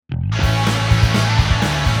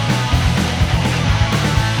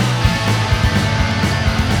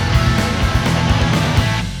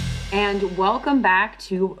And welcome back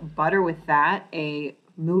to Butter with That, a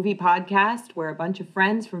movie podcast where a bunch of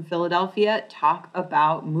friends from Philadelphia talk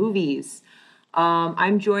about movies.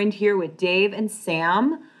 I'm joined here with Dave and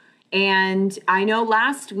Sam. And I know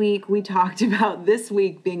last week we talked about this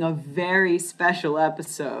week being a very special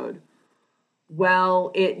episode.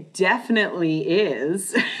 Well, it definitely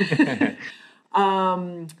is.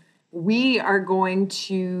 We are going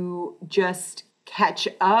to just catch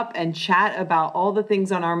up and chat about all the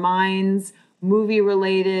things on our minds, movie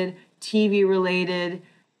related, TV related,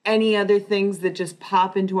 any other things that just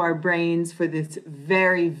pop into our brains for this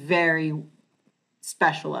very, very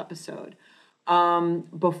special episode.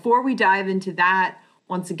 Before we dive into that,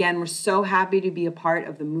 once again, we're so happy to be a part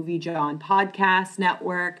of the Movie John Podcast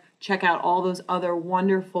Network. Check out all those other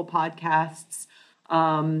wonderful podcasts.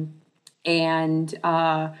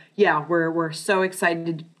 We're so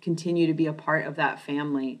excited to continue to be a part of that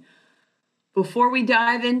family. Before we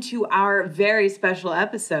dive into our very special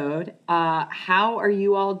episode, how are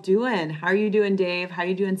you all doing? How are you doing, Dave? How are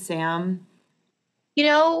you doing, Sam? You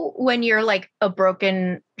know, when you're like a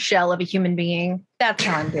broken shell of a human being, that's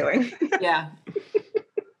how I'm doing. Yeah.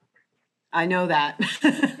 I know that.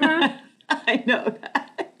 I know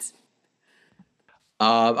that.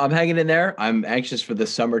 I'm hanging in there. I'm anxious for the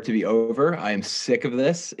summer to be over. I am sick of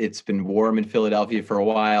this. It's been warm in Philadelphia for a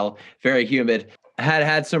while, very humid. I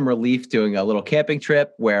had some relief doing a little camping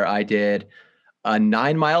trip where I did a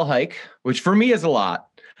 9-mile hike, which for me is a lot.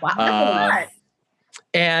 Wow, that's a lot.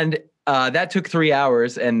 And that took 3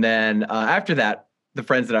 hours. And then after that, the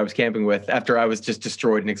friends that I was camping with, after I was just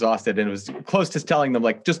destroyed and exhausted, and it was close to telling them,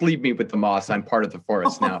 like, just leave me with the moss. I'm part of the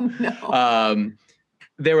forest now. No.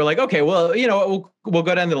 They were like, okay, well, you know, we'll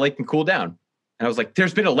go down to the lake and cool down. And I was like,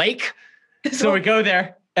 there's been a lake? So we go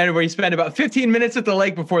there and we spend about 15 minutes at the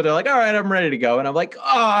lake before they're like, all right, I'm ready to go. And I'm like,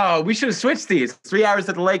 oh, we should have switched these. 3 hours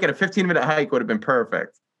at the lake and a 15-minute hike would have been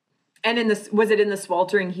perfect. And was it in the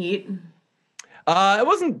sweltering heat? It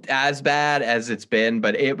wasn't as bad as it's been,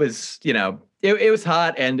 but it was, you know, it was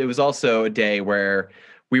hot. And it was also a day where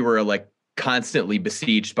we were like constantly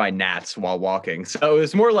besieged by gnats while walking. So it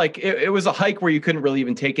was more like it was a hike where you couldn't really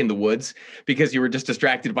even take in the woods because you were just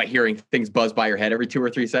distracted by hearing things buzz by your head every 2 or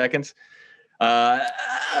 3 seconds.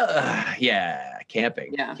 Camping. Yeah.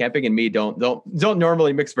 Camping and me don't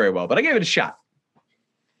normally mix very well, but I gave it a shot.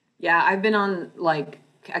 Yeah, I've been on like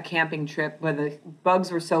a camping trip where the bugs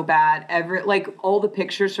were so bad. All the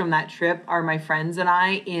pictures from that trip are my friends and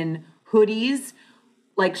I in hoodies,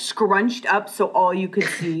 like scrunched up so all you could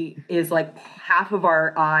see is like half of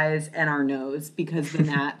our eyes and our nose because the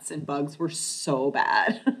gnats and bugs were so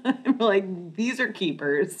bad. We're like, these are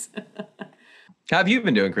keepers. How have you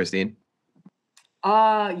been doing, Christine?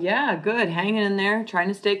 Yeah, good. Hanging in there, trying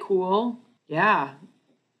to stay cool. Yeah,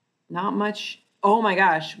 not much. Oh my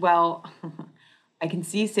gosh. Well, I can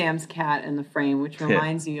see Sam's cat in the frame, which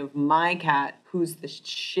reminds me of my cat, who's the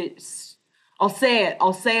shit. I'll say it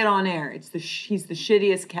on air. He's the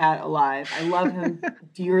shittiest cat alive. I love him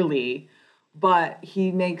dearly, but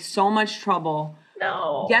he makes so much trouble.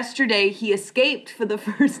 No. Yesterday, he escaped for the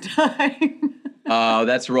first time. Oh,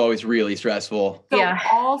 that's always really stressful. So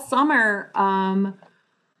all summer,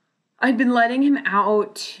 I'd been letting him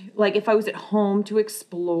out, like if I was at home to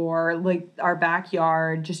explore, like our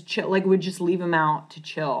backyard, just chill, like would just leave him out to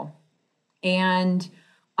chill. And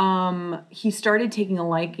he started taking a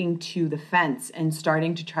liking to the fence and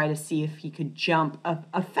starting to try to see if he could jump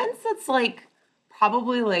a fence that's like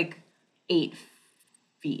probably like 8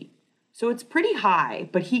 feet. So it's pretty high,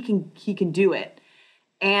 but he can do it.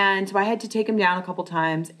 And so I had to take him down a couple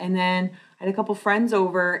times, and then I had a couple friends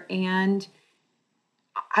over and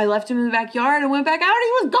I left him in the backyard and went back out and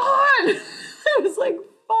he was gone. I was like,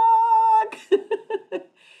 fuck.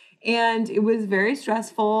 And it was very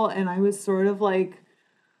stressful, and I was sort of like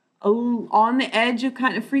on the edge of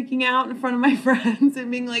kind of freaking out in front of my friends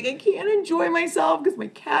and being like, I can't enjoy myself because my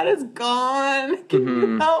cat is gone. Can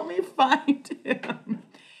you help me find him?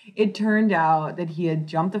 It turned out that he had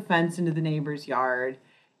jumped the fence into the neighbor's yard,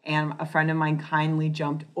 and a friend of mine kindly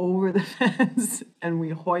jumped over the fence and we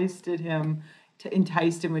hoisted him to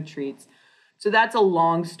entice him with treats. So that's a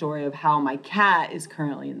long story of how my cat is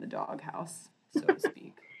currently in the doghouse, so to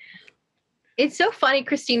speak. It's so funny,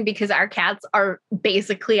 Christine, because our cats are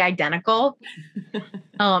basically identical.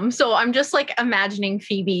 So I'm just like imagining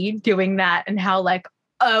Phoebe doing that and how like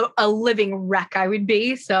a living wreck I would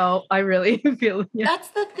be. So I really feel you. That's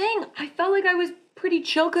the thing. I felt like I was pretty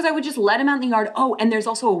chill because I would just let him out in the yard. Oh, and there's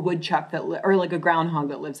also a woodchuck or like a groundhog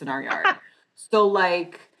that lives in our yard. So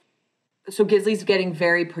Gizly's getting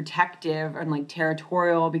very protective and like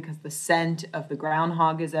territorial because the scent of the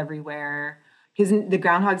groundhog is everywhere. The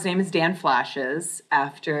groundhog's name is Dan Flashes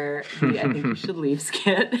after the I think you should leave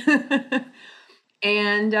skit.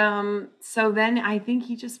 And so then I think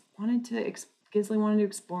he just wanted to, Gisley wanted to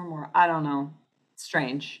explore more. I don't know.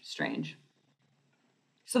 Strange.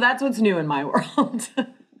 So that's what's new in my world.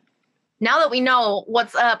 Now that we know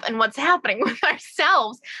what's up and what's happening with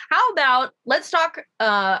ourselves, how about let's talk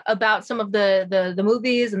about some of the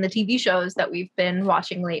movies and the TV shows that we've been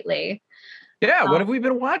watching lately. Yeah, what have we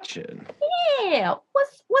been watching? Yeah,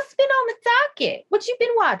 what's been on the docket? What you been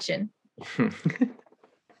watching?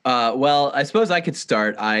 Well, I suppose I could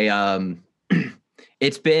start.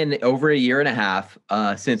 It's been over a year and a half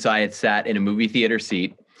since I had sat in a movie theater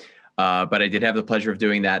seat. But I did have the pleasure of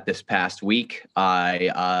doing that this past week.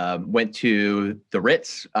 I went to the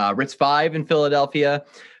Ritz 5 in Philadelphia,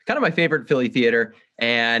 kind of my favorite Philly theater,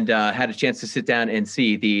 and had a chance to sit down and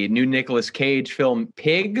see the new Nicolas Cage film,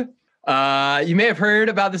 Pig. You may have heard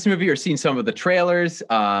about this movie or seen some of the trailers.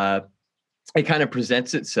 It kind of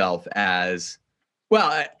presents itself as,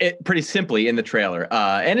 well, pretty simply in the trailer.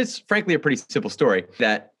 And it's frankly a pretty simple story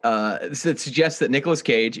that suggests that Nicolas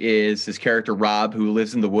Cage is his character, Rob, who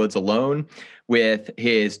lives in the woods alone with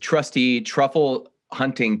his trusty truffle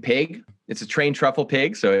hunting pig. It's a trained truffle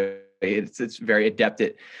pig, so it's very adept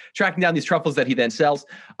at tracking down these truffles that he then sells.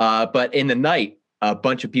 But in the night, a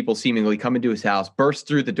bunch of people seemingly come into his house, burst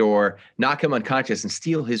through the door, knock him unconscious, and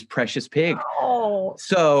steal his precious pig. Oh.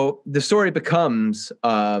 So the story becomes...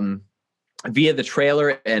 via the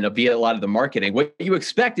trailer and via a lot of the marketing, what you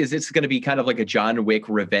expect is it's going to be kind of like a John Wick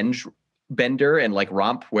revenge bender and like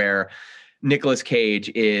romp, where Nicolas Cage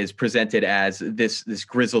is presented as this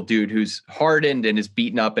grizzled dude who's hardened and is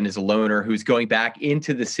beaten up and is a loner who's going back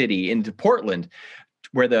into the city, into Portland,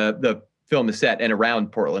 where the film is set, and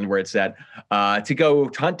around Portland where it's set, to go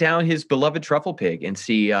hunt down his beloved truffle pig and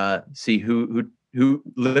see who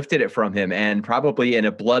lifted it from him, and probably in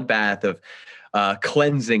a bloodbath of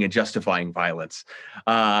cleansing and justifying violence.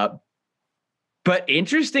 But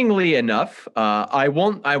interestingly enough, I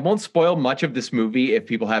won't spoil much of this movie if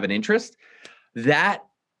people have an interest. That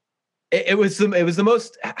it was the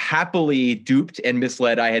most happily duped and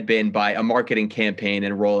misled I had been by a marketing campaign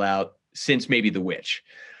and rollout since maybe The Witch.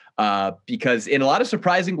 Because in a lot of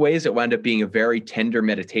surprising ways, it wound up being a very tender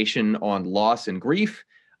meditation on loss and grief,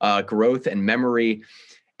 growth and memory.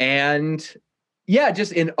 And yeah,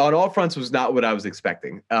 just on all fronts was not what I was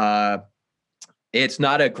expecting. It's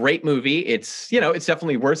not a great movie. It's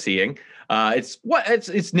definitely worth seeing.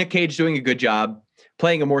 It's Nick Cage doing a good job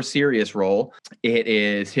playing a more serious role. It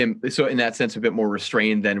is him, so in that sense, a bit more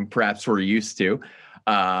restrained than perhaps we're used to.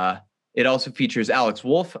 It also features Alex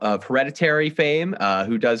Wolff of Hereditary fame,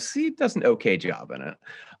 who does an okay job in it.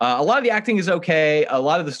 A lot of the acting is okay. A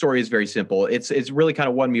lot of the story is very simple. It's really kind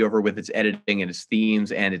of won me over with its editing and its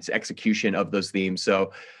themes and its execution of those themes.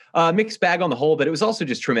 So mixed bag on the whole, but it was also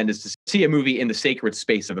just tremendous to see a movie in the sacred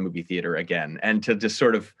space of a movie theater again, and to just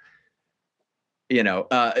sort of,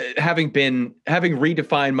 having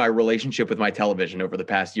redefined my relationship with my television over the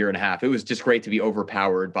past year and a half, it was just great to be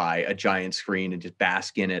overpowered by a giant screen and just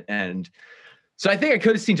bask in it. And so I think I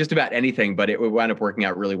could have seen just about anything, but it wound up working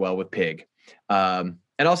out really well with Pig. And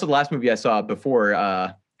also the last movie I saw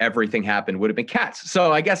before everything happened would have been Cats.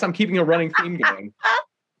 So I guess I'm keeping a running theme going.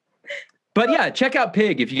 But yeah, check out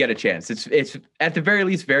Pig if you get a chance. It's at the very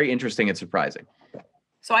least very interesting and surprising.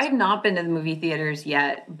 So I have not been to the movie theaters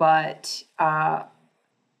yet, but an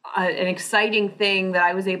exciting thing that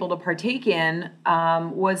I was able to partake in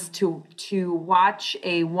was to watch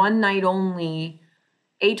a one night only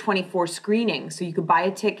A24 screening. So you could buy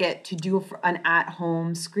a ticket to do an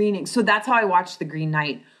at-home screening. So that's how I watched The Green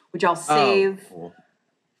Knight, which I'll save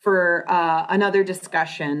for another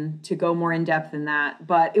discussion to go more in depth in that.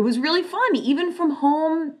 But it was really fun, even from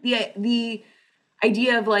home. The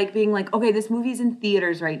idea of like being like, okay, this movie's in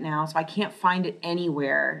theaters right now, so I can't find it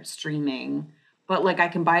anywhere streaming. But like I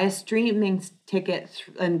can buy a streaming ticket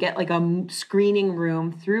and get like a screening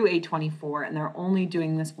room through A24, and they're only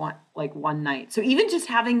doing this one night. So even just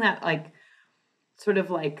having that like sort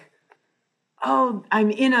of like, oh,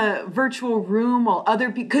 I'm in a virtual room while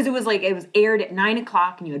other people, because it was aired at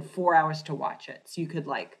 9:00 and you had 4 hours to watch it. So you could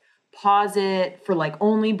like pause it for like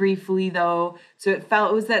only briefly though. So it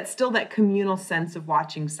was that communal sense of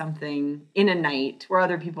watching something in a night where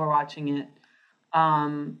other people are watching it.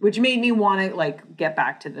 Which made me want to like get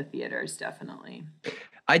back to the theaters, definitely.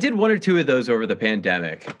 I did one or two of those over the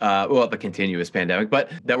pandemic, the continuous pandemic,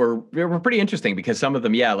 but that were pretty interesting because some of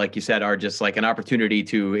them, yeah, like you said, are just like an opportunity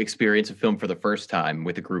to experience a film for the first time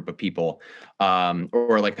with a group of people,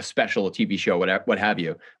 or like a special TV show, what have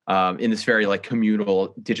you, in this very like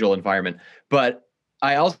communal digital environment. But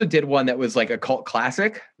I also did one that was like a cult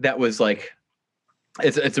classic that was like,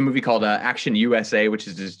 it's a movie called Action USA, which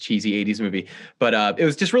is this cheesy 80s movie. But it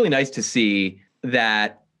was just really nice to see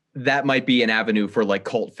that might be an avenue for like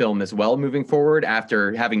cult film as well moving forward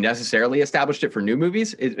after having necessarily established it for new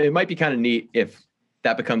movies. It might be kind of neat if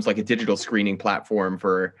that becomes like a digital screening platform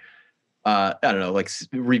for, I don't know, like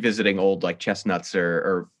revisiting old like chestnuts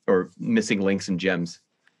or missing links and gems.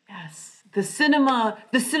 Yes. The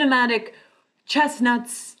cinematic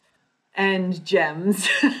chestnuts and gems.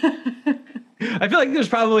 I feel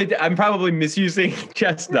like I'm probably misusing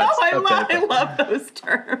chestnuts. No, I love those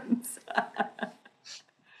terms.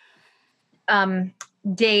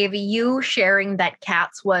 Dave, you sharing that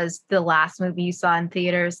Cats was the last movie you saw in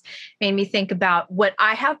theaters made me think about what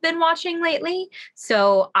I have been watching lately.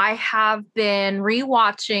 So I have been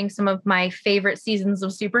rewatching some of my favorite seasons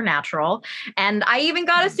of Supernatural, and I even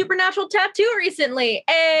got a Supernatural tattoo recently.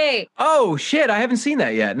 Hey! Oh shit! I haven't seen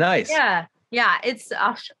that yet. Nice. Yeah. It's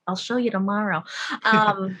I'll show you tomorrow.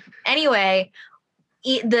 Anyway.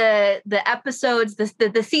 The episodes,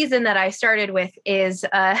 the season that I started with is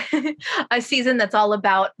a season that's all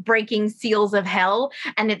about breaking seals of hell,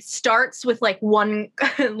 and it starts with like one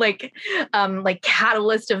like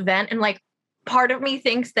catalyst event, and like part of me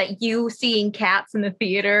thinks that you seeing Cats in the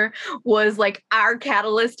theater was like our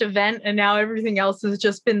catalyst event, and now everything else has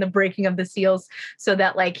just been the breaking of the seals so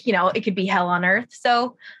that like, you know, it could be hell on earth.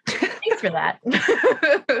 So thanks for that.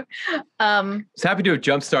 It's happy to have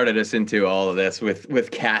jump started us into all of this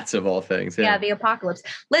with Cats of all things. Yeah, the apocalypse.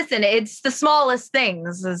 Listen, it's the smallest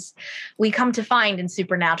things as we come to find in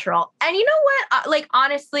Supernatural. And you know what? Like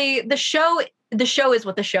honestly, the show is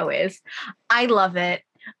what the show is. I love it.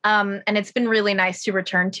 And it's been really nice to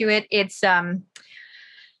return to it. It's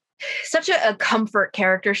such a comfort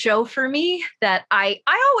character show for me that I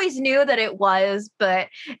always knew that it was, but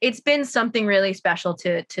it's been something really special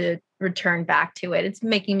to return back to it. It's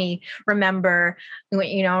making me remember,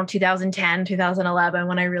 2010, 2011,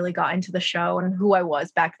 when I really got into the show and who I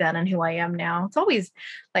was back then and who I am now. It's always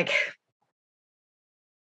like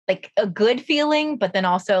a good feeling, but then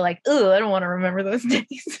also like, I don't want to remember those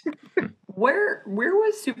days. Where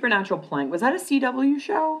was Supernatural playing? Was that a CW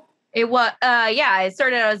show? It was, it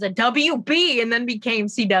started out as a WB and then became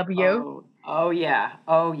CW. Oh yeah.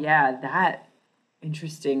 That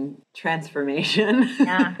interesting transformation.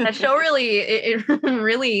 Yeah, that show it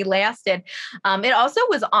really lasted. It also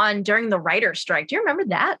was on during the writer's strike. Do you remember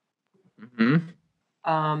that?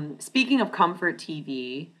 Mm-hmm. Speaking of comfort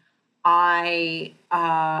TV, I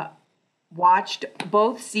watched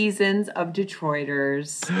both seasons of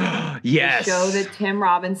Detroiters. Yes. The show that Tim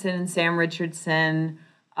Robinson and Sam Richardson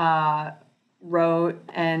wrote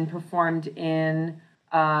and performed in.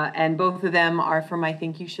 And both of them are from I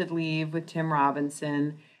Think You Should Leave with Tim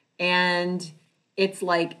Robinson. And it's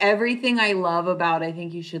like everything I love about I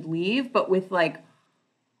Think You Should Leave, but with like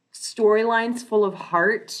storylines full of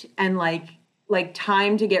heart and like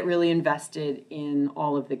time to get really invested in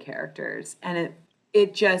all of the characters. And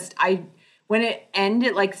when it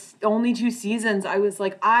ended, like only 2 seasons, I was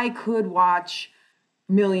like, I could watch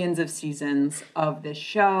millions of seasons of this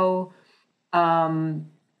show.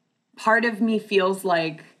 Part of me feels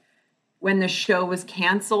like when the show was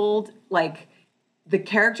canceled, like the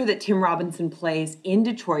character that Tim Robinson plays in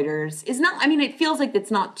Detroiters is not, I mean, it feels like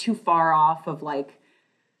it's not too far off of like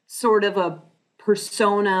sort of a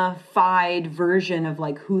persona-fied version of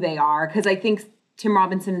like who they are. Cause I think Tim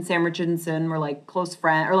Robinson and Sam Richardson were like close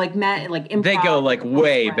friends or like met like improv. They go like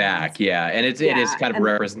way back. Yeah. And it is kind of a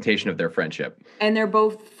representation of their friendship. And they're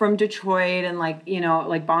both from Detroit and like,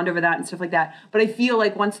 like bond over that and stuff like that. But I feel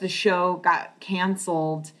like once the show got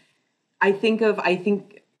canceled, I think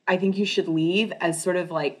You Should Leave as sort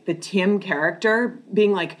of like the Tim character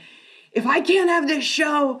being like, if I can't have this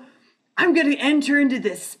show, I'm going to enter into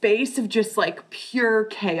this space of just like pure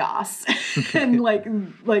chaos. And like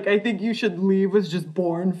I Think You Should Leave was just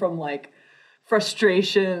born from like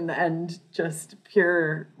frustration and just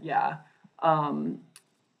pure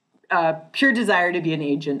desire to be an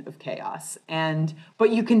agent of chaos.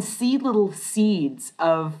 But you can see little seeds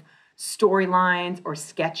of storylines or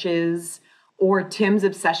sketches or Tim's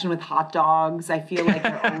obsession with hot dogs. I feel like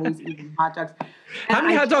they're always eating hot dogs. And how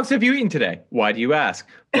many hot dogs have you eaten today? Why do you ask?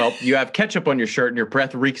 Well, you have ketchup on your shirt and your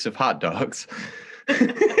breath reeks of hot dogs.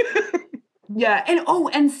 Yeah.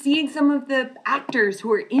 And seeing some of the actors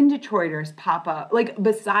who are in Detroiters pop up, like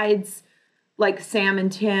besides like Sam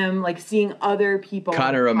and Tim, like seeing other people.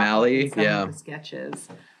 Connor O'Malley. Some of the sketches.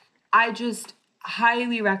 I just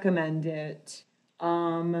highly recommend it.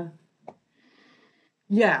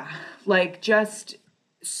 Yeah, like just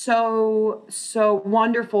so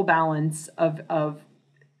wonderful balance of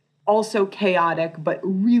also chaotic, but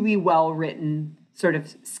really well written sort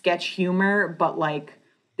of sketch humor. But like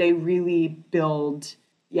they really build,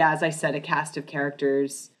 yeah, as I said, a cast of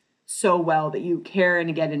characters so well that you care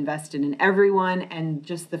and get invested in everyone. And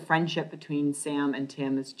just the friendship between Sam and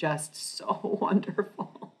Tim is just so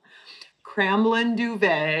wonderful. Cramlin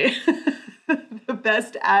Duvet, the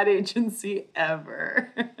best ad agency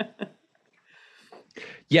ever.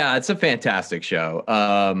 Yeah, it's a fantastic show.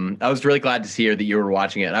 I was really glad to hear that you were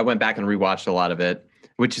watching it. I went back and rewatched a lot of it,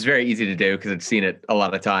 which is very easy to do because I'd seen it a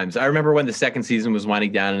lot of times. I remember when the second season was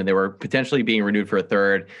winding down and they were potentially being renewed for a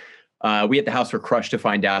third. We at the house were crushed to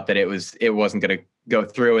find out that it wasn't going to go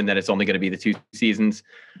through and that it's only going to be the 2 seasons.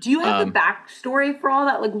 Do you have the backstory for all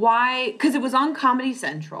that? Like why? Because it was on Comedy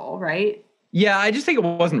Central, right? Yeah, I just think it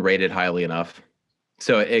wasn't rated highly enough.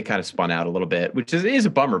 So it kind of spun out a little bit, which is a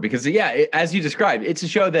bummer because, yeah, as you described, it's a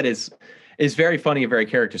show that is very funny and very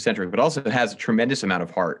character centric, but also has a tremendous amount of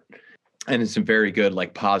heart and it's some very good,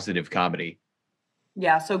 like, positive comedy.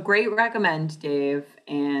 Yeah, so great recommend, Dave.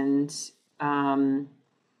 And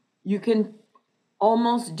you can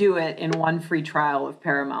almost do it in one free trial of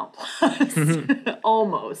Paramount Plus.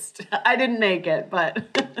 Almost. I didn't make it, but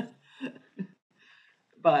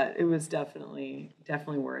it was definitely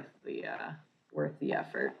worth the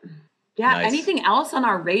effort. Yeah. Nice. Anything else on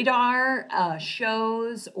our radar,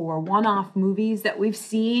 shows or one-off movies that we've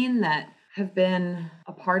seen that have been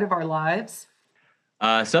a part of our lives?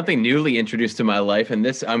 Something newly introduced to my life, and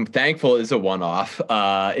this I'm thankful is a one-off,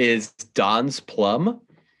 is Don's Plum.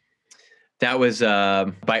 That was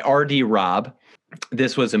by R.D. Robb.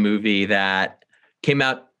 This was a movie that came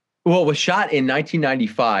out, was shot in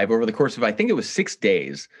 1995 over the course of, I think it was 6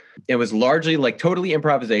 days. It was largely like totally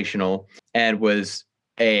improvisational and was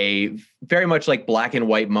a very much like black and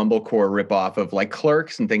white mumblecore ripoff of like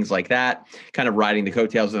Clerks and things like that, kind of riding the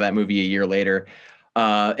coattails of that movie a year later.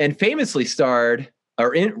 And famously starred,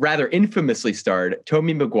 or rather infamously starred,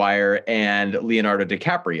 Tobey Maguire and Leonardo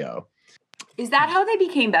DiCaprio. Is that how they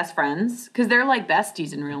became best friends? Because they're like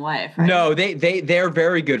besties in real life, right? No, they're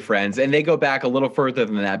very good friends, and they go back a little further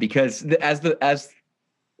than that because as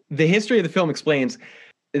the history of the film explains,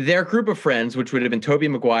 their group of friends, which would have been Tobey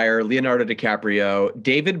Maguire, Leonardo DiCaprio,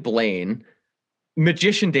 David Blaine,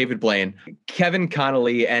 magician David Blaine, Kevin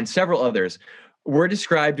Connolly, and several others, were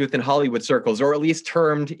described within Hollywood circles, or at least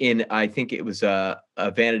termed in, I think it was a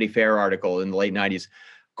Vanity Fair article in the late 90s,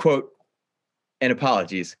 quote, and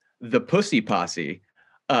apologies, the Pussy Posse,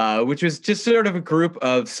 which was just sort of a group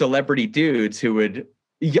of celebrity dudes who would,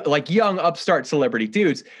 like young upstart celebrity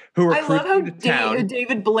dudes who were. I love how town.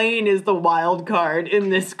 David Blaine is the wild card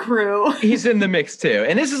in this crew. He's in the mix too,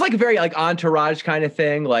 and this is like a very like Entourage kind of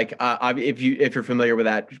thing. Like if you're familiar with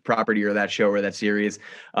that property or that show or that series,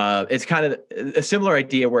 it's kind of a similar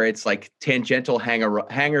idea where it's like tangential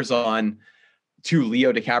hangers on to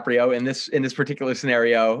Leo DiCaprio in this particular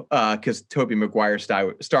scenario, because Tobey Maguire's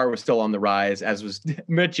star was still on the rise, as was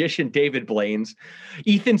magician David Blaine's.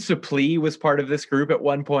 Ethan Suplee was part of this group at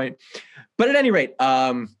one point. But at any rate,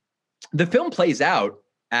 the film plays out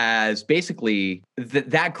as basically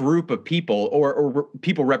that group of people or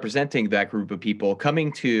people representing that group of people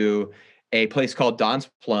coming to a place called Don's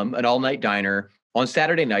Plum, an all-night diner on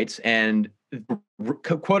Saturday nights, and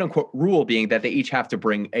quote unquote rule being that they each have to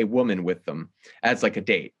bring a woman with them as like a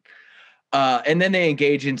date. And then they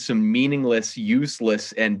engage in some meaningless,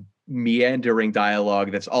 useless, and meandering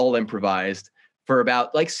dialogue that's all improvised for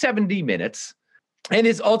about like 70 minutes. And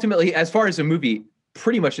it's ultimately, as far as a movie,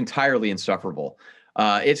 pretty much entirely insufferable.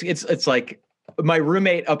 It's like my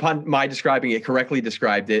roommate, upon my describing it, correctly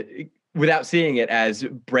described it without seeing it as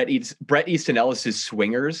Bret Easton Ellis's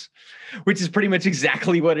Swingers, which is pretty much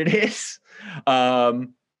exactly what it is.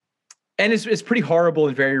 And it's pretty horrible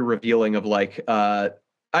and very revealing of like, I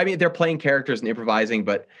mean, they're playing characters and improvising,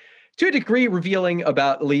 but to a degree revealing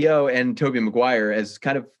about Leo and Tobey Maguire as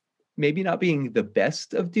kind of maybe not being the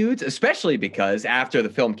best of dudes, especially because after the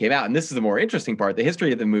film came out, and this is the more interesting part, the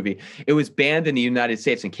history of the movie, it was banned in the United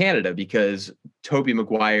States and Canada because Tobey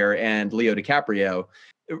Maguire and Leo DiCaprio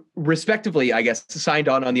respectively, I guess, signed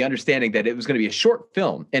on the understanding that it was going to be a short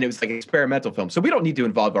film and it was like an experimental film. So we don't need to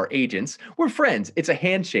involve our agents. We're friends. It's a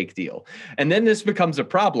handshake deal. And then this becomes a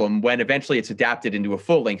problem when eventually it's adapted into a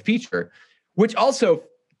full-length feature, which also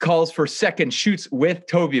calls for second shoots with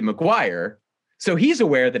Tobey Maguire. So he's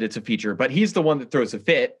aware that it's a feature, but he's the one that throws a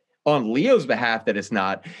fit on Leo's behalf that it's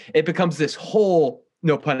not. It becomes this whole,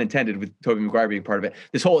 no pun intended with Tobey Maguire being part of it,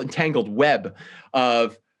 this whole entangled web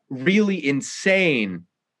of really insane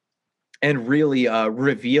and really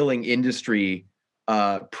revealing industry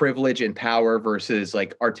privilege and power versus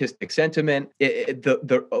like artistic sentiment. A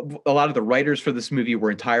lot of the writers for this movie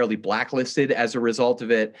were entirely blacklisted as a result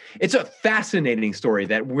of it. It's a fascinating story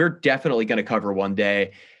that we're definitely going to cover one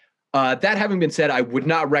day. That having been said, I would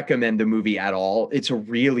not recommend the movie at all. It's a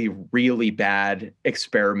really, really bad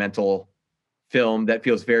experimental film that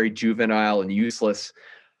feels very juvenile and useless.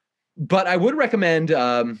 But I would recommend,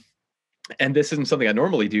 and this isn't something I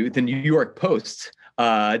normally do, the New York Post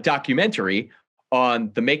documentary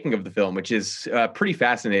on the making of the film, which is pretty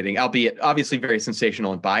fascinating, albeit obviously very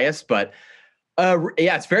sensational and biased. But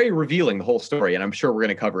yeah, it's very revealing, the whole story, and I'm sure we're going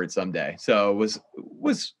to cover it someday. So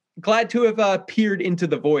was glad to have peered into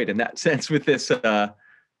the void in that sense with this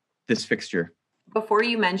this fixture. Before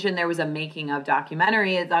you mentioned there was a making of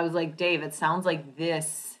documentary, I was like, Dave, it sounds like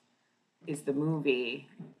this is the movie.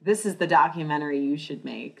 This is the documentary you should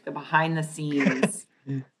make, the behind the scenes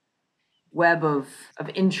web of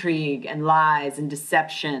intrigue and lies and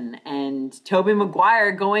deception, and Tobey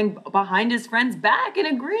Maguire going behind his friend's back and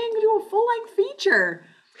agreeing to do a full-length feature.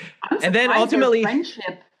 And then ultimately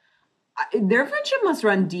their friendship must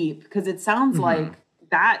run deep, because it sounds like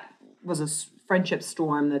that was a friendship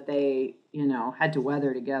storm that they, had to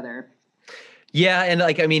weather together. Yeah, and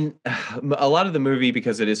like, I mean, a lot of the movie,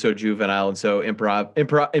 because it is so juvenile and so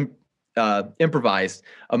improvised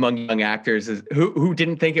among young actors who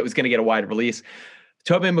didn't think it was going to get a wide release.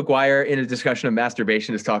 Tobey Maguire, in a discussion of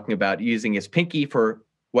masturbation, is talking about using his pinky for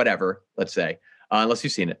whatever, let's say, unless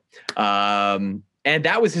you've seen it. And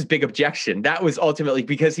that was his big objection. That was ultimately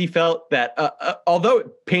because he felt that although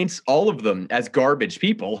it paints all of them as garbage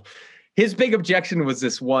people, his big objection was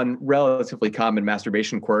this one relatively common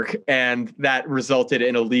masturbation quirk, and that resulted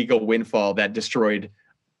in a legal windfall that destroyed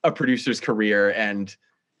a producer's career and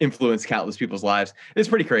influenced countless people's lives. It's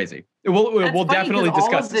pretty crazy. We'll definitely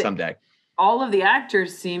discuss it someday. All of the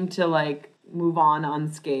actors seem to move on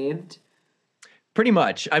unscathed. Pretty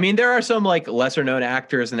much. I mean, there are some lesser known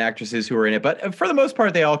actors and actresses who are in it, but for the most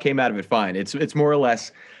part, they all came out of it fine. It's more or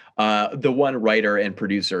less the one writer and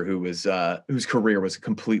producer who was whose career was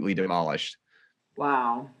completely demolished.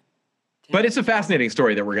 Wow. Damn. But it's a fascinating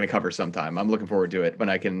story that we're going to cover sometime. I'm looking forward to it when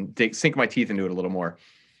I can sink my teeth into it a little more.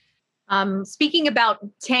 Speaking about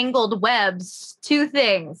tangled webs, two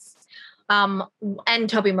things. And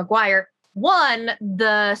Tobey Maguire. One,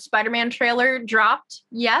 the Spider-Man trailer dropped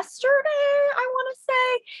yesterday, I want to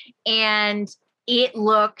say, and it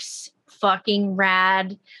looks fucking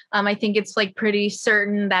rad. I think it's pretty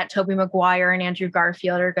certain that Tobey Maguire and Andrew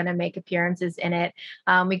Garfield are going to make appearances in it.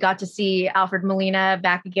 We got to see Alfred Molina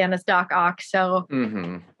back again as Doc Ock, so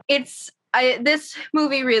this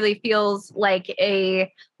movie really feels like a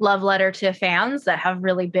love letter to fans that have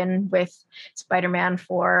really been with Spider-Man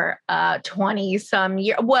for 20-some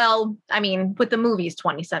years. Well, I mean, with the movies,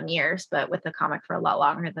 20-some years, but with the comic for a lot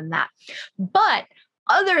longer than that. But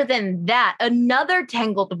other than that, another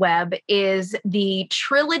tangled web is the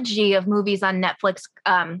trilogy of movies on Netflix,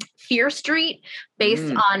 Fear Street,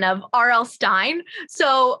 based on of R.L. Stine.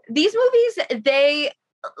 So these movies, they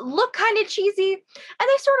look kind of cheesy, and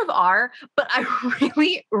they sort of are, but I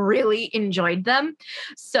really, really enjoyed them.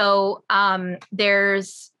 So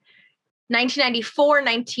there's 1994,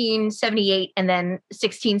 1978, and then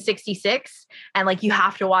 1666. And you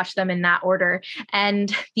have to watch them in that order.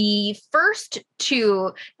 And the first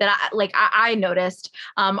two that I noticed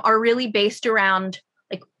are really based around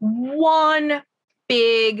one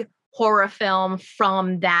big horror film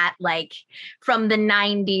from that, from the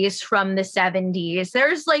 90s, from the 70s.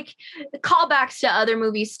 There's callbacks to other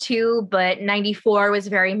movies too, but 94 was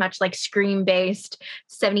very much Scream based.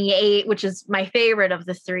 78, which is my favorite of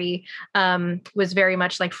the three, was very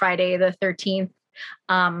much Friday the 13th.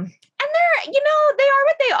 And they're, they are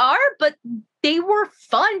what they are, but they were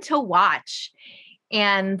fun to watch.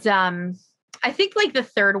 And I think the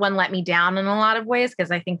third one let me down in a lot of ways,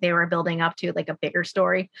 because I think they were building up to a bigger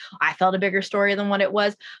story. I felt a bigger story than what it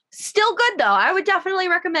was. Still good though. I would definitely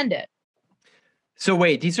recommend it. So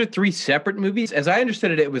wait, these are three separate movies? As I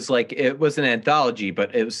understood it, it was it was an anthology,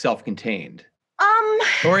 but it was self-contained.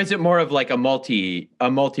 Or is it more of a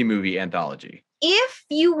multi-movie anthology? If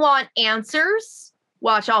you want answers,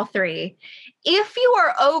 watch all three. If you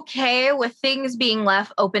are okay with things being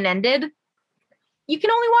left open-ended, you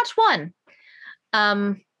can only watch one.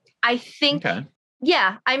 I think,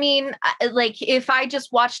 yeah, I mean, if I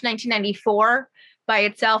just watched 1994 by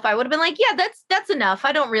itself, I would have been yeah, that's enough.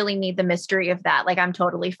 I don't really need the mystery of that. I'm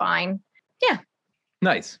totally fine. Yeah.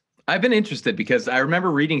 Nice. I've been interested because I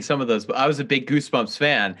remember reading some of those, but I was a big Goosebumps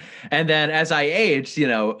fan. And then as I aged,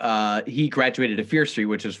 he graduated to Fear Street,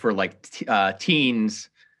 which is for teens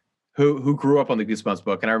who grew up on the Goosebumps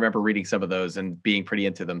book, and I remember reading some of those and being pretty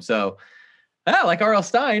into them. So, like R.L.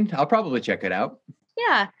 Stine, I'll probably check it out.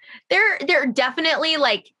 Yeah, they're definitely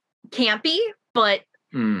like campy, but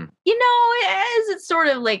Mm, you know, as it sort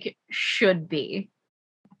of like should be.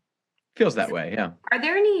 feels that way, yeah. Are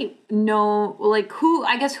there any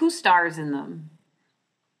who stars in them?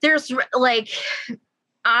 There's like,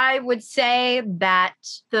 I would say that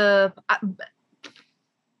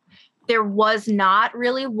there was not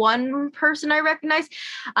really one person I recognized.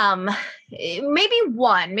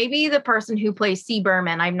 Maybe the person who plays C.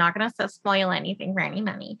 Berman. I'm not going to spoil anything for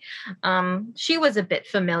any. She was a bit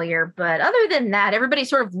familiar, but other than that, everybody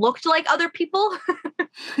sort of looked like other people.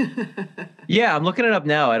 Yeah, I'm looking it up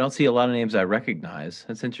now. I don't see a lot of names I recognize.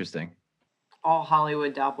 That's interesting. All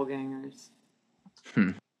Hollywood doppelgangers.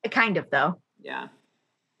 Kind of, though. Yeah.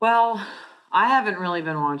 Well, I haven't really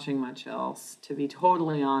been watching much else, to be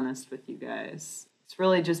totally honest with you guys. It's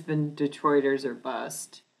really just been Detroiters or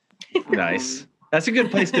bust. Nice. That's a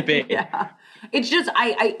good place to be. Yeah. It's just,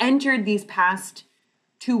 I entered these past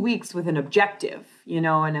 2 weeks with an objective,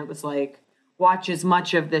 and it was like, watch as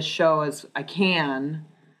much of this show as I can,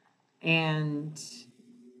 and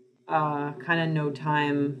kind of no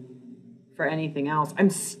time for anything else. I'm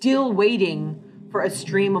still waiting for a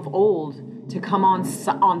stream of old to come on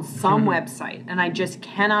some website, and I just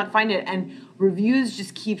cannot find it, and reviews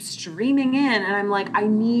just keep streaming in, and I'm like, I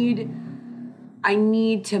need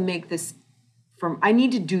to make this I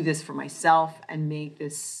need to do this for myself and make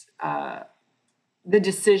this the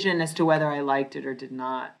decision as to whether I liked it or did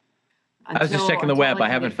not. I was just checking the web. I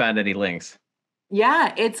haven't found any links.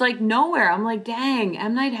 Yeah, it's like nowhere. I'm like, dang,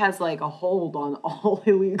 M. Night has like a hold on all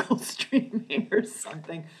illegal streaming or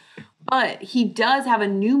something. But he does have a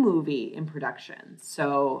new movie in production.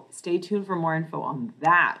 So stay tuned for more info on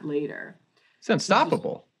that later. It's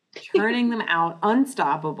Unstoppable. Churning them out.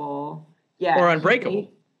 Unstoppable. Yeah. Or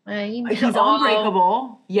Unbreakable. He's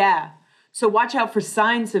unbreakable. Yeah. So watch out for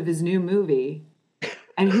signs of his new movie.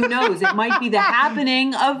 And who knows, it might be the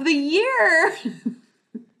happening of the year.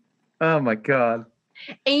 Oh my God.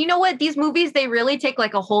 And you know what? These movies, they really take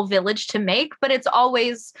like a whole village to make, but it's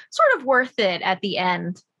always sort of worth it at the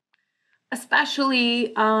end.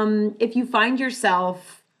 Especially if you find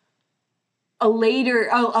yourself a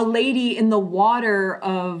lady in the water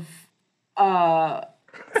of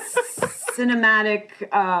cinematic,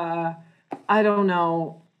 I don't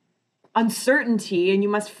know, uncertainty, and you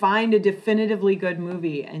must find a definitively good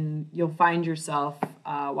movie, and you'll find yourself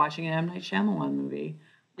watching an M. Night Shyamalan movie.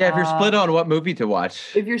 Yeah, if you're split on what movie to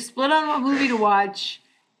watch. If you're split on what movie to watch,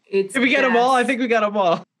 it's Did we get them all? I think we got them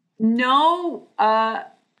all. No.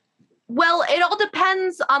 Well, it all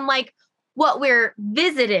depends on like what we're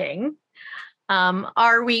visiting.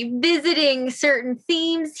 Are we visiting certain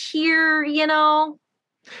themes here, Do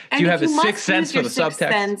you have a sixth sense for the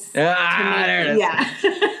subtext? There it is. Yeah.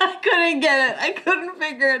 I couldn't get it. I couldn't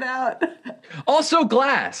figure it out. Also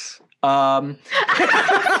Glass.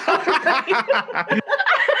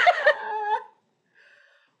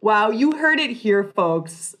 Wow, you heard it here,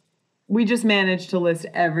 folks. We just managed to list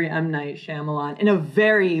every M. Night Shyamalan in a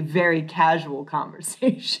very, very casual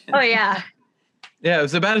conversation. Oh, yeah. Yeah, it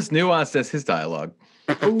was about as nuanced as his dialogue.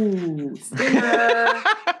 Ooh, stinger.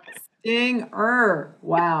 Stinger.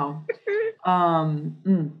 Wow.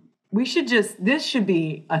 We should this should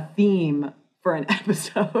be a theme for an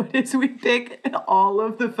episode, is we pick all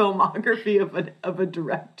of the filmography of a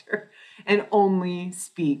director and only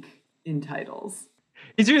speak in titles.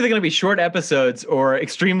 It's either going to be short episodes or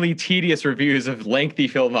extremely tedious reviews of lengthy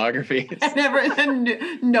filmographies. And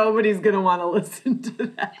nobody's going to want to listen to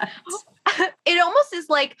that. It almost is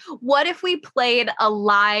like, what if we played a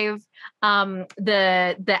live,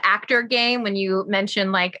 the actor game when you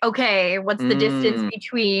mentioned like, okay, what's the distance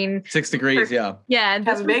between 6 degrees? Yeah. Yeah.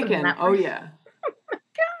 Kevin Bacon. Oh yeah.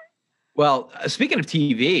 Well, speaking of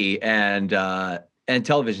TV and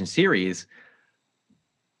television series,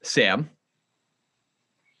 Sam,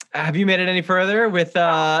 have you made it any further with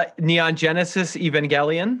Neon Genesis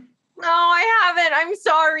Evangelion? No, I haven't. I'm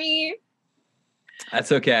sorry.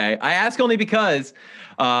 That's okay. I ask only because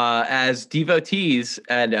as devotees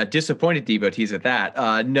and disappointed devotees at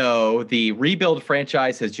that, know the Rebuild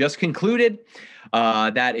franchise has just concluded.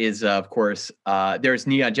 That is, of course, there's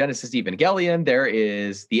Neon Genesis Evangelion. There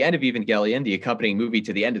is the end of Evangelion, the accompanying movie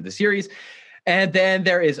to the end of the series. And then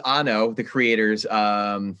there is Anno, the creator's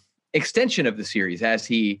extension of the series, as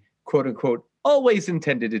he, quote unquote, always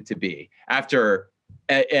intended it to be, after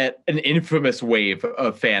an infamous wave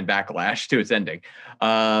of fan backlash to its ending.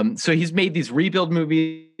 So he's made these Rebuild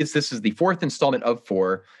movies. This is the 4th installment of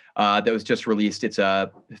 4. that was just released. It's I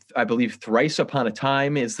believe Thrice Upon a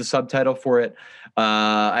Time is the subtitle for it.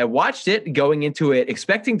 I watched it going into it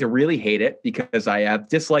expecting to really hate it because I have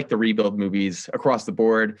disliked the Rebuild movies across the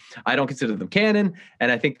board. I don't consider them canon,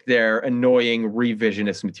 and I think they're annoying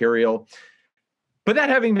revisionist material. But that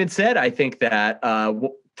having been said, I think that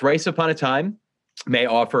Thrice Upon a Time may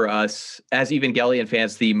offer us, as Evangelion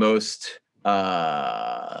fans, the most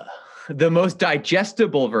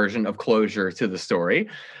digestible version of closure to the story.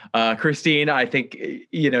 Christine, I think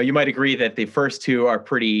you might agree that the first two are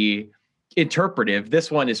pretty interpretive.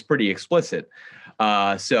 This one is pretty explicit.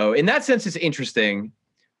 So in that sense, it's interesting.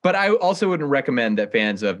 But I also wouldn't recommend that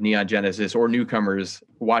fans of Neon Genesis or newcomers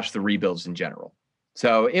watch the rebuilds in general.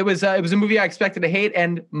 So it was a movie I expected to hate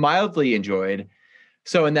and mildly enjoyed.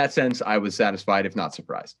 So in that sense, I was satisfied, if not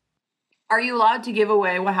surprised. Are you allowed to give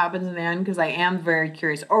away what happens in the end? Because I am very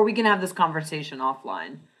curious. Or we can have this conversation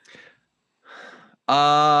offline.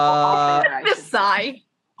 Sigh.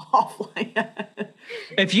 Offline.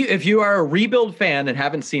 If you are a Rebuild fan and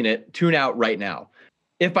haven't seen it, tune out right now.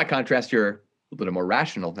 If by contrast you're a little more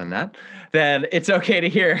rational than that, then it's okay to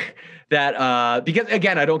hear that because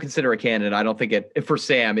again, I don't consider it canon. I don't think for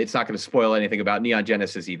Sam, it's not going to spoil anything about Neon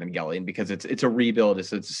Genesis Evangelion because it's a rebuild.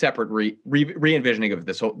 It's a separate re-envisioning of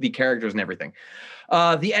the characters and everything.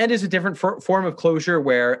 The end is a different form of closure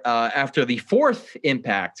where after the fourth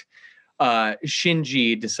impact,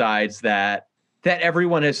 Shinji decides that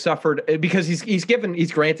everyone has suffered because he's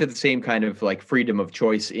granted the same kind of like freedom of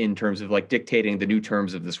choice in terms of like dictating the new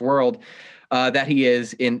terms of this world. That he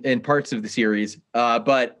is in parts of the series.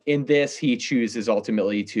 But in this, he chooses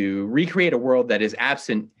ultimately to recreate a world that is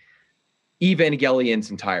absent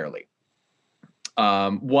Evangelions entirely.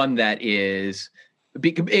 One that is,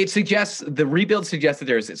 the rebuild suggests that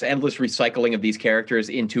there's this endless recycling of these characters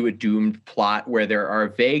into a doomed plot where there are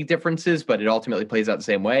vague differences, but it ultimately plays out the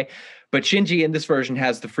same way. But Shinji in this version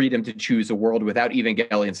has the freedom to choose a world without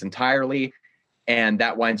Evangelions entirely. And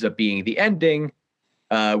that winds up being the ending.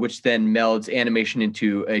 Which then melds animation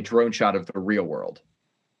into a drone shot of the real world,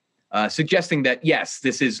 suggesting that, yes,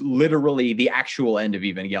 this is literally the actual end of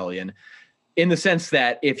Evangelion, in the sense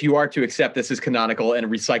that if you are to accept this as canonical and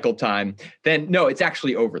recycled time, then no, it's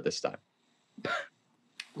actually over this time.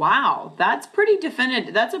 Wow, that's pretty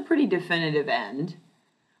definitive. That's a pretty definitive end.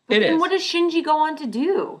 But then what does Shinji go on to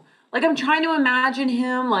do? Like, I'm trying to imagine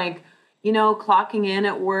him, like, clocking in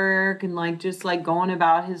at work and like just like going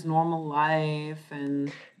about his normal life,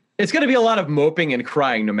 and it's going to be a lot of moping and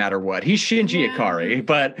crying no matter what. He's Shinji Ikari,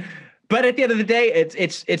 but at the end of the day,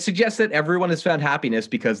 it suggests that everyone has found happiness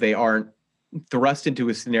because they aren't thrust into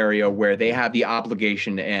a scenario where they have the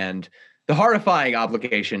obligation and the horrifying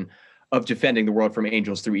obligation of defending the world from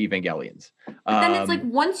angels through Evangelions. But then it's like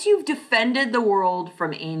once you've defended the world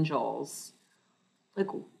from angels, like,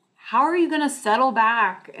 how are you going to settle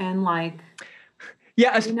back and like...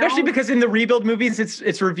 Yeah, especially because in the Rebuild movies,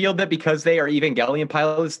 it's revealed that because they are Evangelion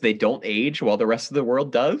pilots, they don't age while the rest of the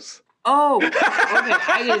world does. Oh,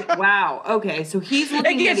 okay. Wow. Okay, so he's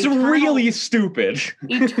looking at really stupid.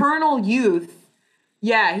 Eternal youth.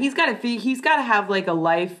 Yeah, he's got to have like a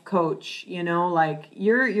life coach, like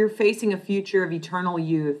you're facing a future of eternal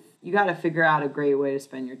youth. You got to figure out a great way to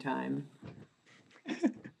spend your time.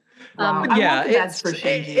 Wow. Yeah,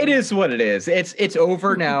 it is what it is. It's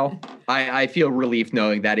over now. I feel relief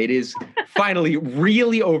knowing that it is finally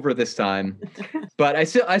really over this time. But I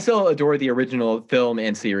still adore the original film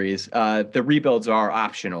and series. The rebuilds are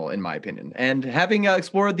optional in my opinion. And having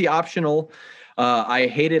explored the optional, I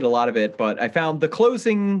hated a lot of it, but I found the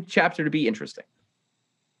closing chapter to be interesting.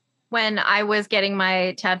 When I was getting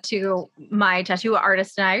my tattoo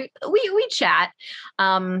artist and I, we chat.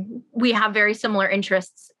 We have very similar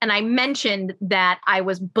interests. And I mentioned that I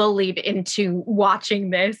was bullied into watching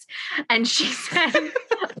this. And she said...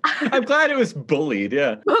 I'm glad it was bullied,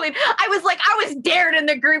 yeah. Bullied. I was dared in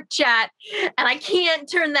the group chat and I can't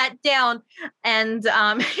turn that down. And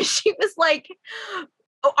she was like,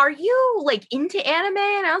 oh, are you like into anime?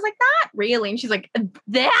 And I was like, not really. And she's like,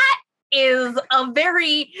 that is a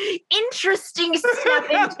very interesting step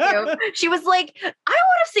into. She was like, I would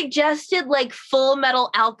have suggested like Full Metal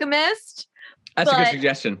Alchemist. That's a good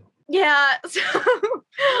suggestion. Yeah.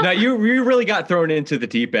 Now you really got thrown into the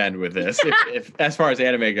deep end with this, if as far as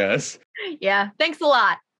anime goes. Yeah. Thanks a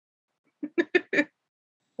lot.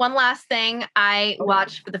 One last thing, I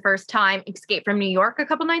watched for the first time Escape from New York a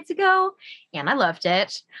couple nights ago, and I loved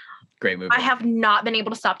it. Great movie. I have not been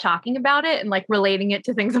able to stop talking about it and like relating it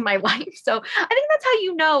to things in my life. So I think that's how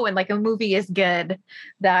you know when like a movie is good,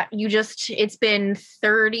 that it's been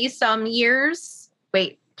 30 some years.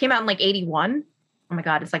 Wait, came out in like 81. Oh my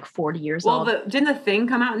God, it's like 40 years Well, old. didn't The Thing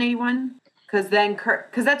come out in 81? Because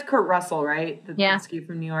that's Kurt Russell, right? The Yeah. Escape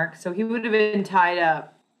from New York. So he would have been tied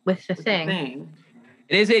up with The with Thing. The Thing.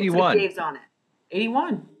 It is 81. Dave's on it.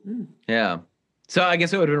 81. Yeah. So I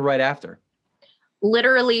guess it would have been right after.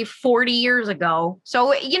 Literally 40 years ago.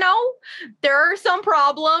 So, there are some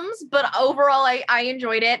problems, but overall I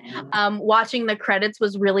enjoyed it. Watching the credits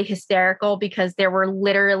was really hysterical because there were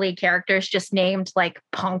literally characters just named like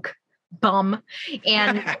Punk, Bum.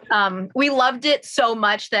 And we loved it so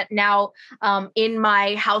much that now in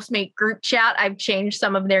my housemate group chat, I've changed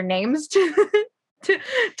some of their names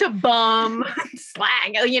to bum,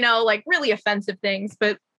 slang, like really offensive things,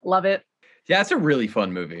 but love it. Yeah, it's a really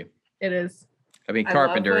fun movie. It is. I mean,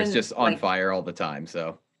 Carpenter is just on fire all the time,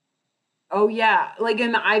 so. Oh, yeah. Like,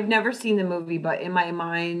 I've never seen the movie, but in my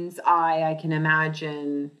mind's eye, I can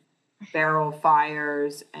imagine Barrel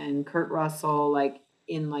Fires and Kurt Russell, like,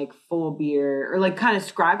 in, like, full beard. Or, like, kind of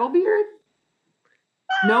scraggle beard?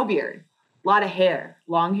 No beard. A lot of hair.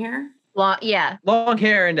 Long hair? Yeah. Long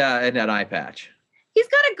hair and an eye patch. He's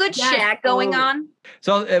got a good shack going on.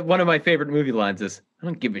 So one of my favorite movie lines is, I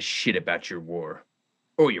don't give a shit about your war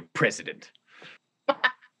or your president.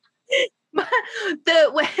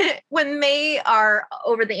 When they are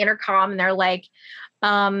over the intercom and they're like,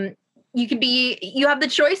 you have the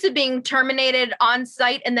choice of being terminated on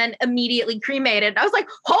site and then immediately cremated. I was like,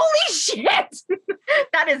 holy shit,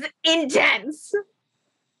 that is intense.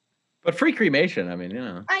 But free cremation, I mean,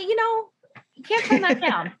 you can't turn that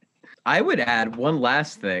down. I would add one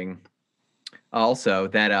last thing also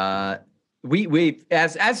that we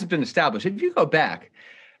as has been established, if you go back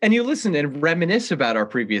and you listen and reminisce about our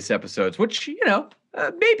previous episodes, which,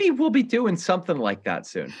 maybe we'll be doing something like that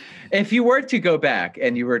soon. If you were to go back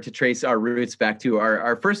and you were to trace our roots back to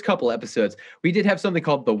our first couple episodes, we did have something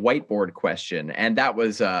called the whiteboard question. And that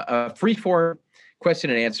was a free-form question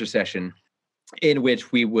and answer session in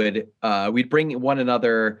which we'd bring one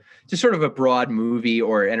another just sort of a broad movie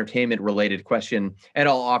or entertainment related question and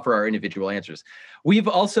I'll offer our individual answers. We've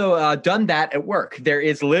also done that at work. There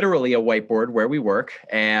is literally a whiteboard where we work,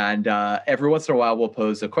 and every once in a while we'll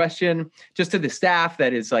pose a question just to the staff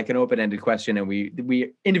that is like an open-ended question, and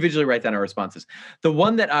we individually write down our responses. The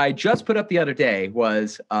one that I just put up the other day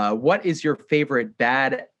was, what is your favorite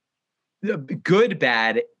good,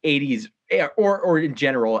 bad 80s or in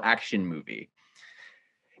general action movie?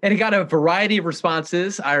 And it got a variety of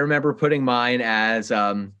responses. I remember putting mine as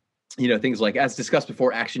things like, as discussed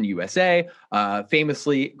before, Action USA,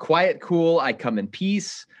 famously Quiet Cool, I Come in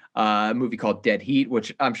Peace, a movie called Dead Heat,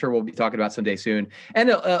 which I'm sure we'll be talking about someday soon, and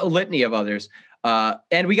a litany of others.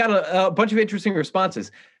 And we got a bunch of interesting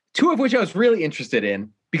responses, two of which I was really interested in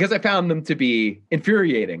because I found them to be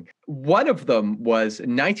infuriating. One of them was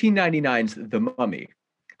 1999's The Mummy.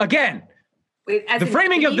 Again, the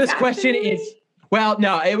framing of this question is, well,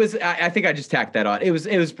 no, it was, I think I just tacked that on. It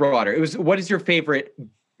was broader. It was, what is your favorite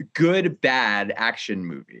good, bad action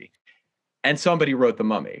movie? And somebody wrote The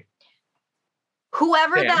Mummy.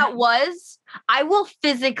 Whoever that was, I will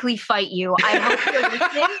physically fight you. I hope you're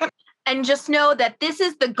listening. And just know that this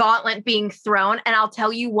is the gauntlet being thrown. And I'll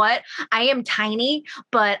tell you what, I am tiny,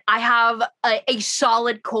 but I have a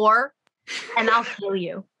solid core and I'll kill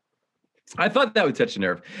you. I thought that would touch a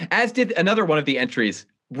nerve. As did another one of the entries,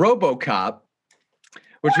 RoboCop,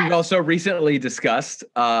 which we've also recently discussed.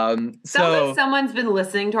 Sounds like someone's been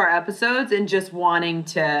listening to our episodes and just wanting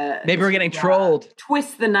to... Maybe we're getting trolled.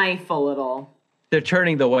 Twist the knife a little. They're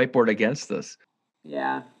turning the whiteboard against us.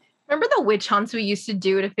 Yeah. Remember the witch hunts we used to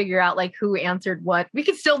do to figure out like who answered what? We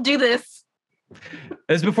could still do this. It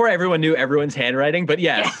was before everyone knew everyone's handwriting, but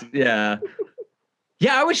yes. Yeah.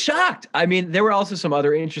 Yeah, I was shocked. I mean, there were also some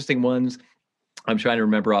other interesting ones. I'm trying to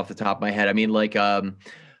remember off the top of my head. I mean, like...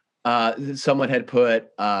 someone had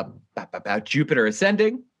put about Jupiter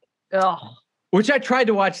Ascending, which I tried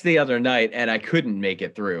to watch the other night and I couldn't make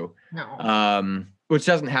it through. No. Which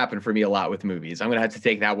doesn't happen for me a lot with movies. I'm going to have to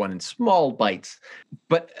take that one in small bites.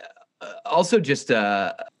 But also just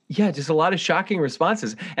a lot of shocking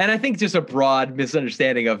responses. And I think just a broad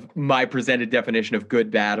misunderstanding of my presented definition of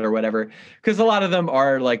good, bad, or whatever. Because a lot of them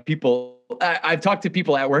are like people... I've talked to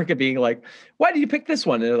people at work and being like, why did you pick this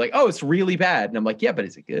one? And they're like, oh, it's really bad. And I'm like, yeah, but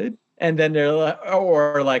is it good? And then they're like,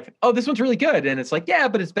 oh, this one's really good. And it's like, yeah,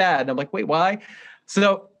 but it's bad. And I'm like, wait, why?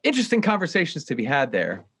 So interesting conversations to be had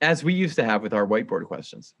there, as we used to have with our whiteboard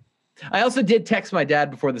questions. I also did text my dad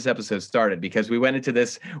before this episode started because we went into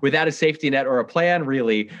this without a safety net or a plan,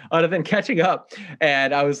 really, other than catching up.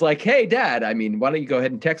 And I was like, hey, Dad, I mean, why don't you go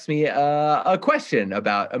ahead and text me a question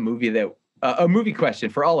about a movie question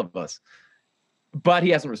for all of us. But he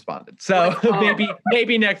hasn't responded. So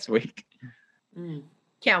maybe next week. Mm.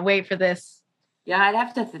 Can't wait for this. Yeah, I'd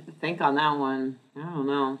have to think on that one. I don't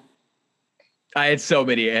know. I had so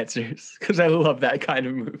many answers because I love that kind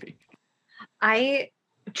of movie. I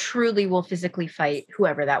truly will physically fight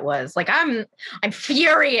whoever that was. Like I'm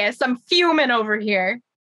furious. I'm fuming over here.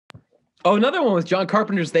 Oh, another one was John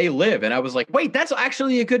Carpenter's They Live. And I was like, wait, that's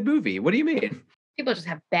actually a good movie. What do you mean? People just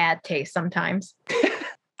have bad taste sometimes.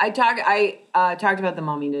 I talked about The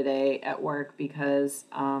Mummy today at work because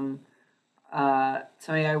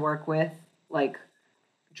somebody I work with like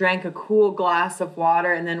drank a cool glass of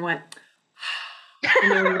water and then went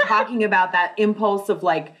and they were talking about that impulse of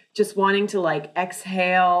like just wanting to like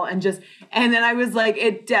exhale and then I was like,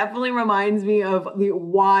 it definitely reminds me of the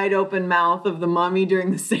wide open mouth of the mummy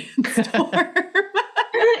during the sandstorm.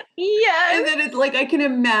 Yes. And then it's like I can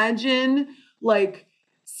imagine like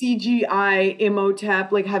CGI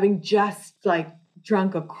Imhotep like having just like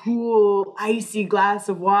drunk a cool icy glass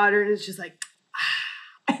of water and it's just like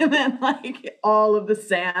and then like all of the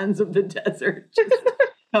sands of the desert just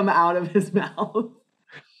come out of his mouth.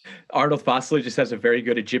 Arnold Vosloo just has a very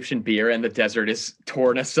good Egyptian beer and the desert is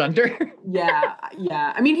torn asunder. Yeah.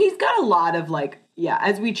 I mean, he's got a lot of like,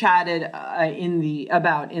 as we chatted in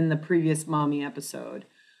the previous Mommy episode,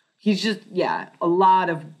 he's just, a lot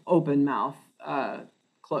of open mouth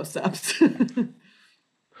close-ups.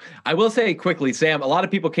 I will say quickly, Sam, a lot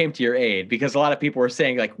of people came to your aid because a lot of people were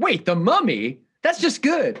saying like, wait, The Mummy? That's just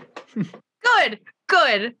good.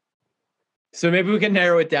 Good. So maybe we can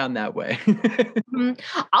narrow it down that way.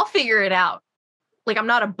 I'll figure it out. Like I'm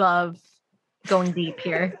not above going deep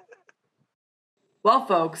here. Well,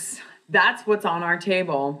 folks, that's what's on our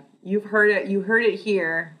table. You've heard it. You heard it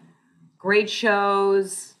here. Great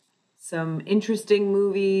shows, some interesting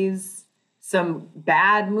movies, some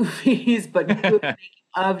bad movies, but good making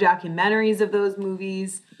of documentaries of those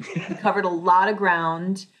movies. We covered a lot of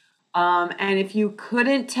ground. And if you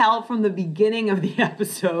couldn't tell from the beginning of the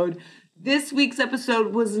episode, this week's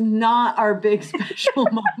episode was not our big special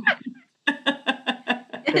moment.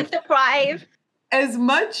 Surprise. As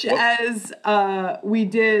much as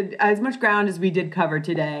as much ground as we did cover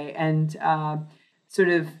today and sort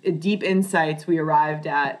of deep insights we arrived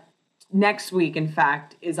at, next week, in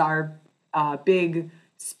fact, is our big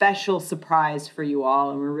special surprise for you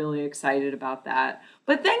all. And we're really excited about that.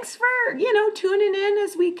 But thanks for, tuning in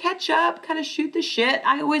as we catch up, kind of shoot the shit.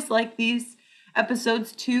 I always like these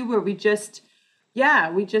episodes too, where we just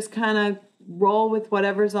kind of roll with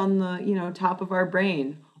whatever's on the, top of our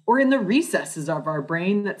brain or in the recesses of our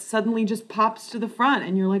brain that suddenly just pops to the front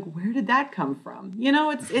and you're like, where did that come from?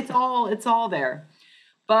 It's all there.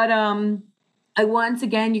 But once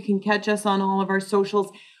again, you can catch us on all of our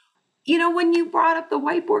socials. When you brought up the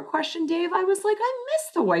whiteboard question, Dave, I was like, I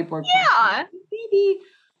missed the whiteboard question.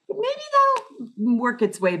 Maybe that'll work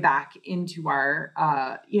its way back into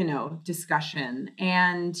our, discussion.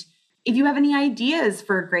 And if you have any ideas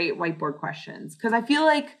for great whiteboard questions, because I feel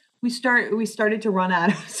like we started to run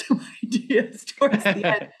out of some ideas towards the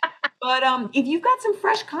end. But if you've got some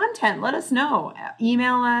fresh content, let us know.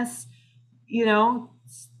 Email us,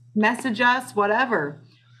 message us, whatever.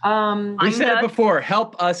 We said it before.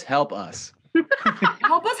 Help us. Help us.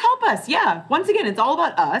 Yeah. Once again, it's all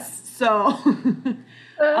about us. So,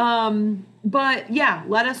 but yeah,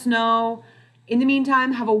 let us know. In the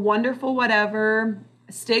meantime, have a wonderful whatever.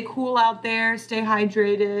 Stay cool out there. Stay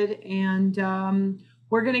hydrated. And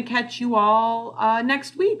we're going to catch you all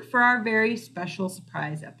next week for our very special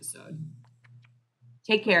surprise episode.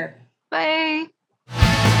 Take care. Bye.